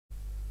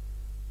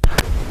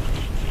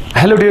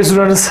Hello dear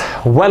students,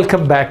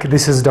 welcome back.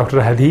 This is Dr.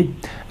 Hadi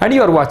and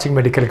you are watching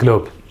Medical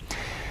Globe.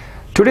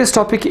 Today's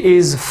topic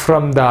is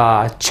from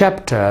the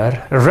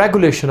chapter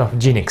Regulation of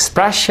Gene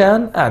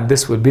Expression, and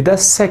this will be the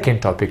second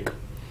topic.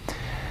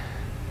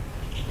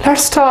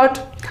 Let's start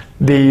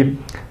the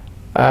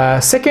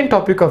second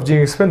topic of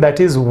gene expression, that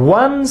is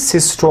one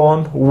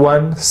cistron,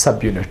 one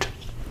subunit.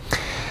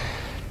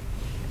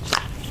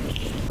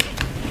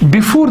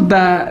 Before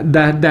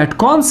that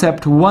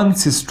concept, one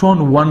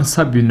cistron, one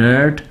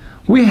subunit,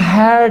 we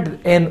had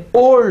an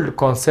old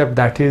concept,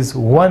 that is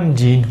one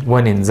gene,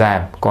 one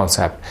enzyme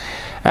concept.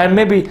 And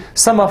maybe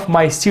some of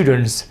my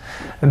students,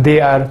 they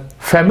are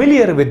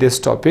familiar with this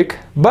topic,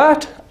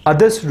 but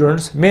other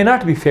students may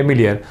not be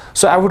familiar.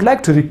 So I would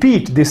like to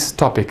repeat this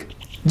topic.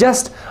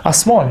 Just a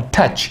small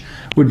touch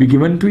would be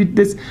given to it.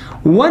 This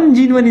one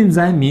gene, one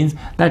enzyme means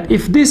that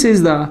if this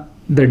is the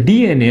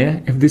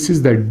DNA, if this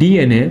is the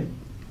DNA,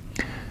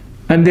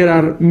 and there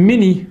are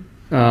many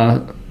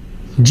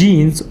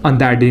genes on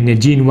that DNA,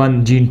 gene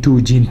 1, gene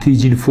 2, gene 3,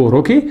 gene 4,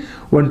 okay?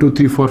 1, 2,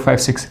 3, 4,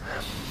 5, 6.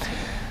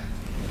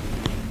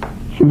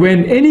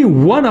 When any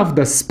one of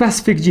the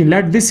specific gene,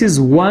 like this is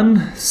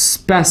one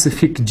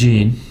specific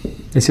gene,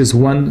 this is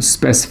one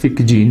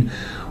specific gene.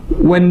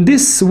 When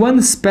this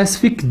one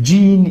specific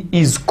gene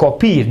is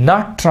copied,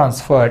 not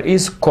transferred,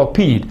 is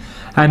copied,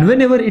 and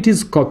whenever it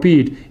is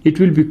copied, it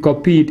will be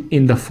copied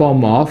in the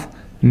form of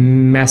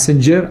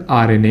messenger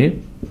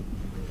RNA.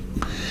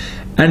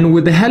 And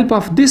with the help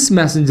of this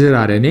messenger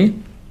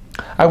RNA,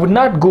 I would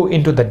not go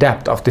into the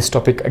depth of this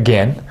topic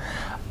again.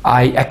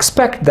 I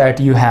expect that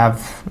you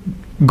have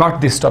got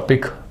this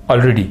topic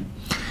already.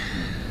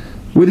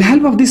 With the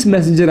help of this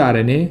messenger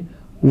RNA,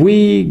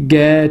 we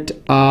get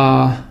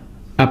a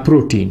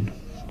protein,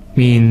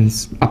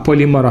 means a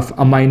polymer of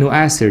amino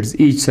acids.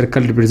 Each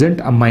circle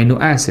represents amino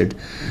acid.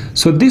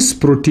 So this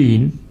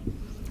protein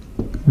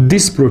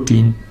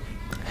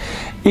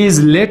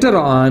is later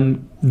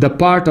on the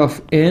part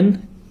of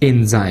an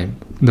enzyme,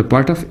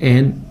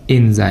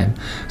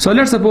 So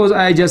let's suppose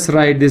I just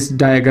write this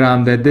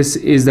diagram, that this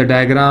is the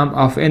diagram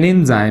of an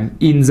enzyme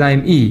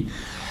E,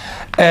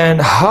 and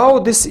how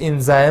this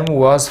enzyme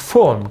was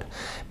formed.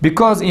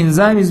 Because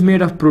enzyme is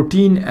made of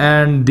protein,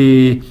 and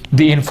the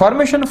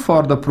information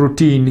for the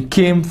protein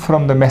came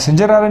from the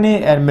messenger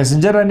RNA, and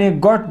messenger RNA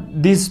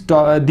got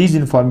these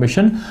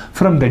information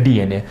from the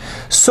DNA.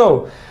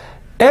 So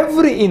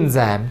every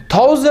enzyme,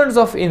 thousands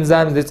of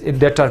enzymes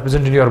that are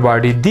present in your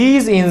body,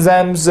 these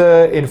enzymes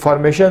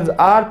informations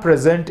are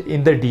present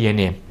in the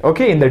DNA,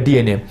 okay, in the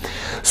DNA.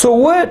 So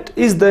what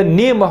is the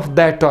name of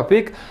that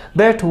topic?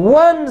 That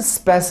one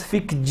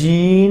specific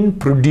gene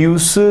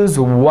produces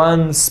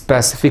one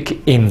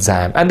specific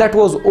enzyme, and that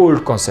was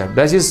old concept.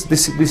 That is,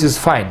 this is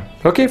fine,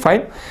 okay,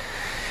 fine.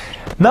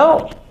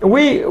 Now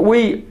we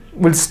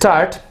will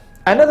start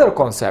another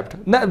concept.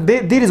 Now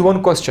there is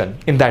one question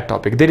in that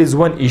topic, there is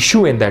one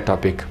issue in that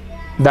topic.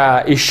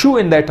 The issue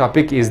in that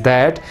topic is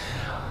that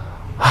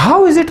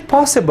how is it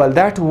possible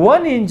that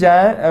one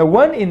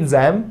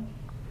enzyme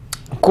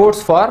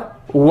codes for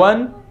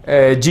one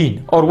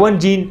gene, or one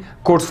gene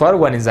codes for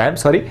one enzyme,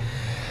 sorry.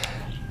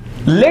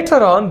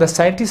 Later on, the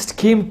scientists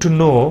came to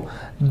know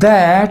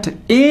that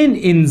in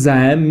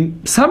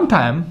enzyme,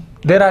 sometime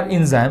there are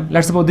enzyme,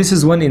 let's suppose this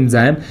is one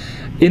enzyme.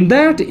 In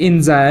that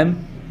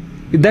enzyme,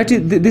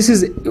 this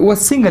is a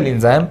single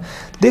enzyme.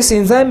 This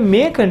enzyme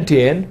may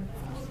contain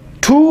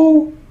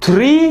 2,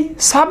 3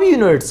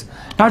 subunits.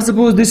 Let's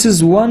suppose this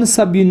is one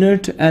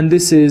subunit, and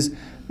this is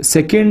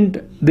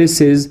second,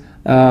 this is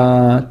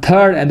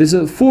third, and this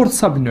is fourth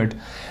subunit.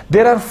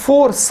 There are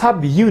 4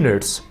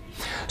 subunits.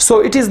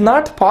 So it is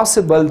not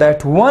possible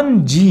that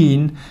one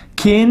gene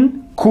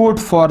can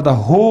code for the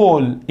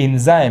whole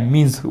enzyme,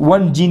 means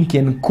one gene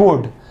can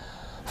code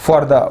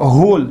for the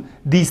whole,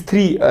 these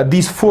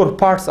 4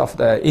 parts of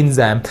the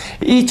enzyme.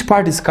 Each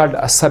part is called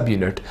a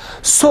subunit.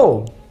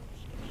 So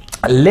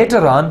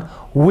later on,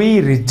 we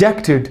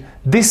rejected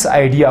this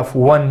idea of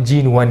one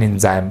gene, one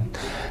enzyme.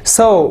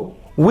 So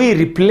we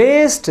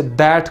replaced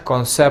that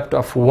concept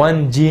of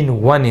one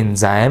gene, one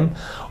enzyme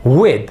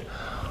with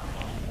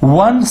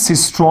one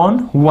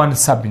cistron, one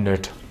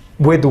subunit.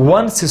 With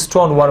one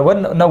cistron,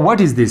 one. Now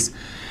what is this?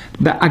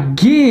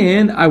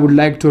 Again, I would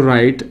like to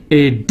write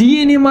a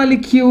DNA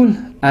molecule,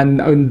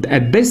 and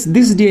at this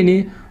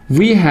DNA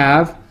we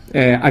have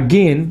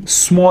again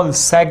small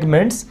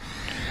segments.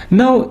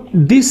 Now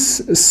this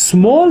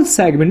small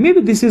segment,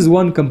 maybe this is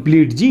one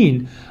complete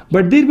gene,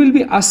 but there will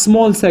be a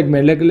small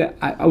segment, like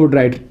I would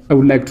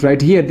like to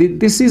write here,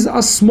 this is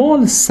a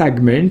small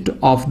segment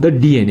of the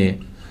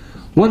DNA.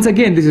 Once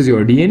again, this is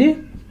your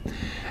DNA,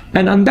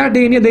 and on that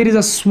DNA there is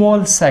a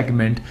small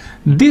segment.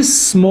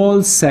 This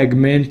small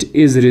segment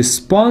is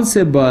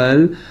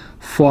responsible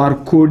for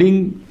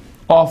coding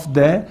of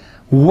the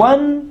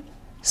one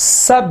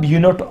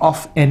subunit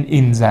of an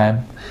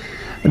enzyme.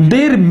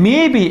 There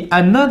may be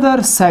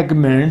another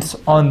segments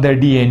on the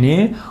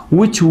DNA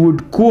which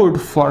would code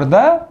for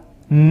the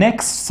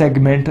next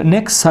segment,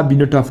 next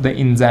subunit of the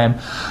enzyme.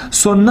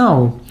 So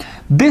now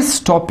this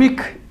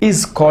topic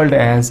is called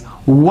as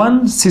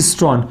one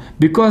cistron,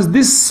 because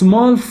this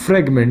small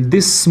fragment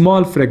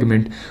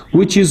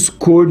which is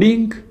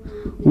coding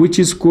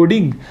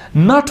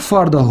not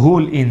for the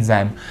whole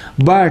enzyme,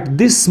 but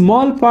this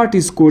small part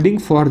is coding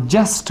for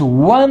just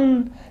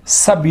one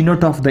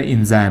subunit of the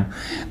enzyme.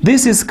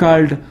 This is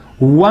called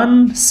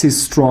one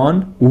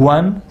cistron,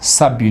 one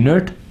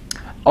subunit,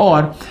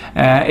 or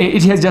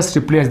it has just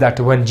replaced that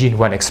one gene,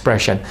 one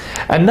expression.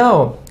 And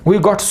now we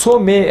got so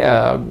many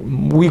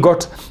we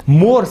got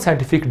more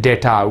scientific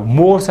data,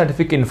 more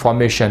scientific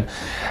information,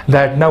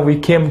 that now we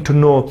came to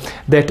know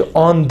that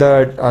on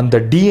the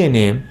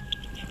DNA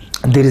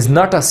there is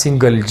not a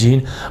single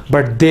gene,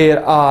 but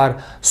there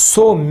are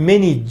so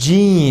many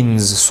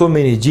genes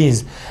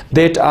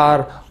that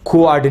are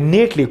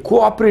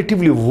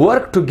cooperatively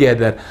work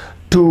together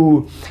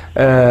to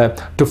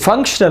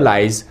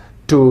functionalize,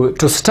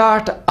 to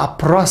start a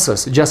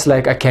process, just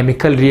like a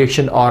chemical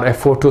reaction or a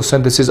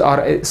photosynthesis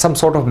or some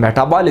sort of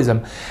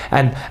metabolism,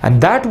 and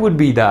that would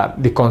be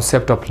the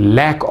concept of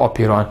lac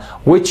operon,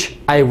 which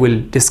I will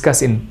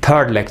discuss in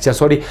third lecture.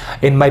 Sorry,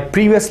 in my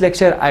previous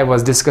lecture I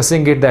was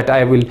discussing it, that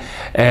I will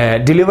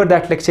deliver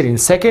that lecture in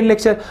second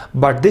lecture,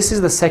 but this is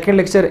the second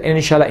lecture, and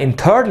inshallah in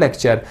third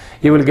lecture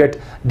you will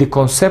get the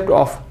concept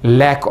of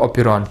lac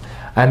operon.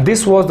 And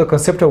this was the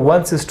concept of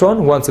one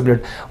cistron, one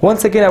subunit.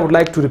 Once again, I would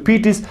like to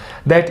repeat this,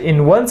 that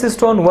in one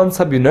cistron, one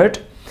subunit,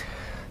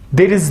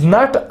 there is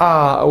not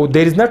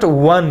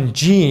one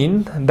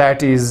gene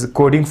that is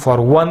coding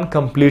for one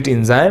complete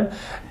enzyme.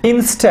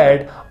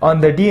 Instead, on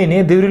the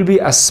DNA, there will be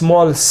a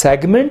small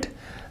segment.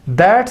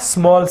 That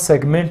small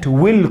segment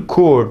will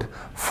code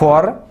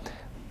for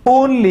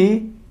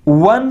only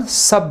one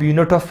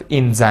subunit of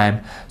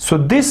enzyme. So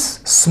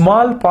this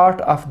small part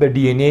of the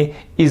DNA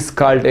is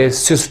called a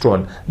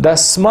cistron. The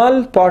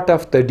small part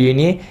of the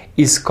DNA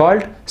is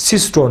called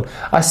cistron.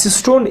 A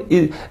cistron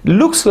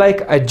looks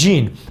like a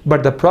gene,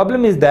 but the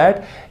problem is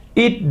that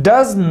it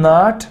does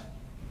not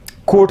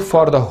code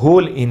for the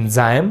whole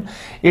enzyme.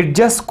 It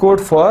just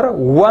codes for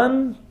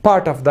one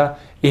part of the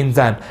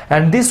enzyme,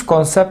 and this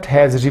concept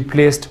has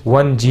replaced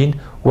one gene,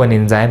 one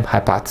enzyme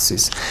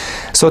hypothesis.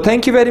 So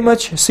thank you very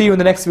much. See you in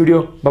the next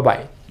video. Bye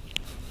bye.